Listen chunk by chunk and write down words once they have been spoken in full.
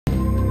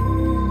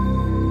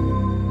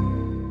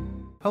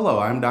Hello,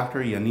 I'm Dr.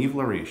 Yaniv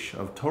Larish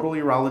of Total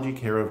Urology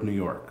Care of New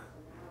York,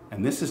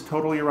 and this is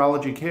Total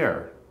Urology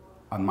Care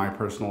on My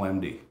Personal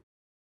MD.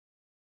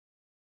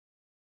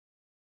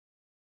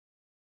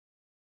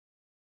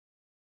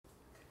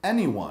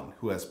 Anyone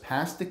who has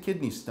passed a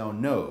kidney stone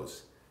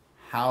knows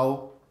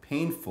how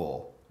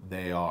painful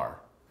they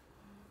are.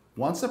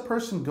 Once a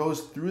person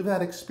goes through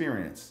that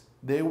experience,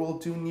 they will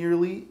do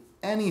nearly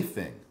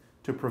anything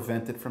to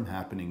prevent it from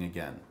happening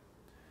again.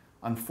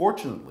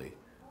 Unfortunately,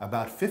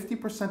 about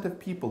 50% of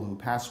people who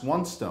pass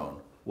one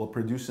stone will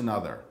produce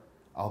another,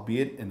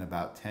 albeit in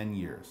about 10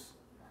 years.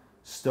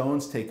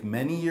 Stones take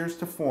many years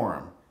to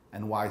form,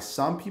 and why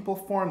some people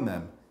form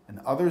them and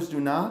others do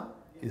not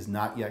is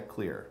not yet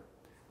clear.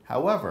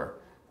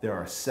 However, there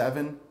are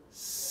 7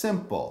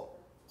 simple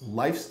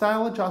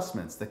lifestyle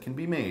adjustments that can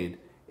be made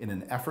in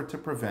an effort to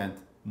prevent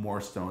more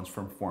stones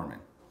from forming.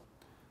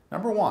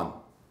 Number 1,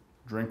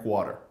 drink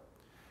water.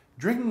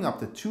 Drinking up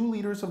to 2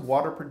 liters of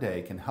water per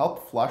day can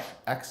help flush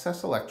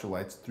excess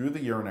electrolytes through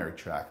the urinary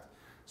tract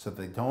so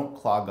they don't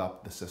clog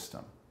up the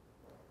system.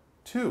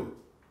 2,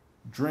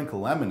 drink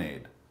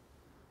lemonade.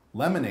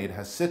 Lemonade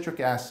has citric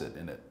acid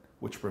in it,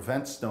 which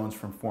prevents stones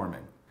from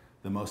forming.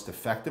 The most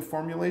effective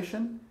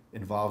formulation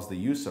involves the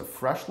use of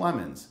fresh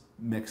lemons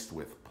mixed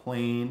with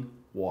plain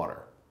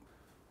water.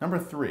 Number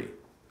 3,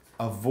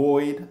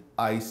 avoid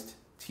iced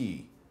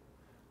tea.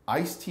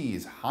 Iced tea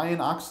is high in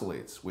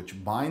oxalates,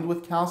 which bind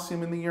with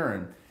calcium in the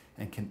urine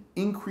and can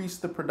increase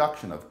the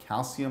production of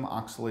calcium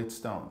oxalate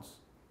stones.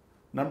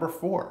 Number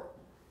 4,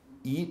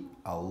 eat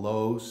a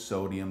low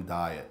sodium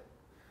diet.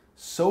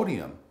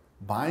 Sodium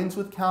binds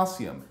with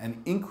calcium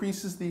and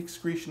increases the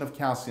excretion of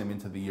calcium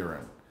into the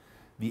urine.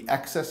 The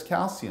excess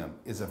calcium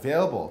is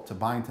available to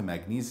bind to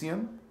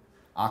magnesium,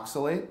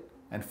 oxalate,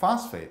 and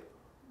phosphate,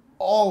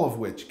 all of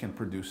which can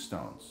produce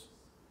stones.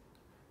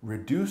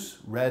 Reduce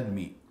red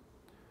meat.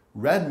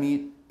 Red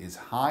meat is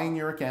high in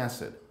uric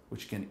acid,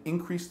 which can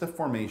increase the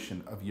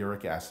formation of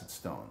uric acid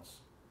stones.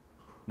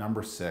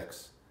 Number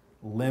 6,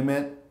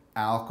 limit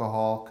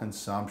alcohol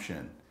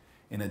consumption.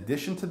 In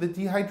addition to the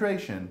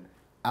dehydration,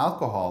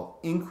 alcohol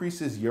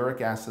increases uric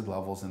acid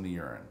levels in the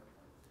urine.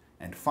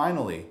 And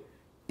finally,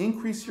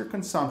 increase your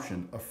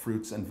consumption of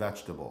fruits and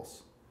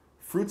vegetables.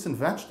 Fruits and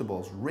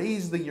vegetables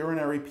raise the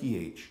urinary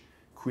pH,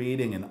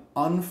 creating an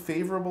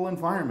unfavorable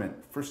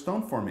environment for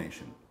stone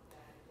formation.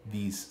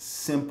 These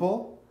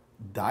simple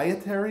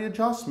dietary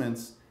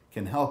adjustments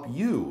can help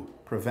you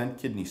prevent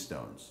kidney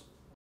stones.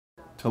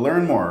 To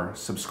learn more,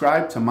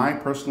 subscribe to My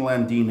Personal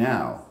MD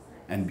now,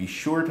 and be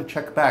sure to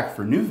check back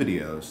for new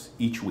videos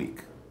each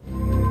week.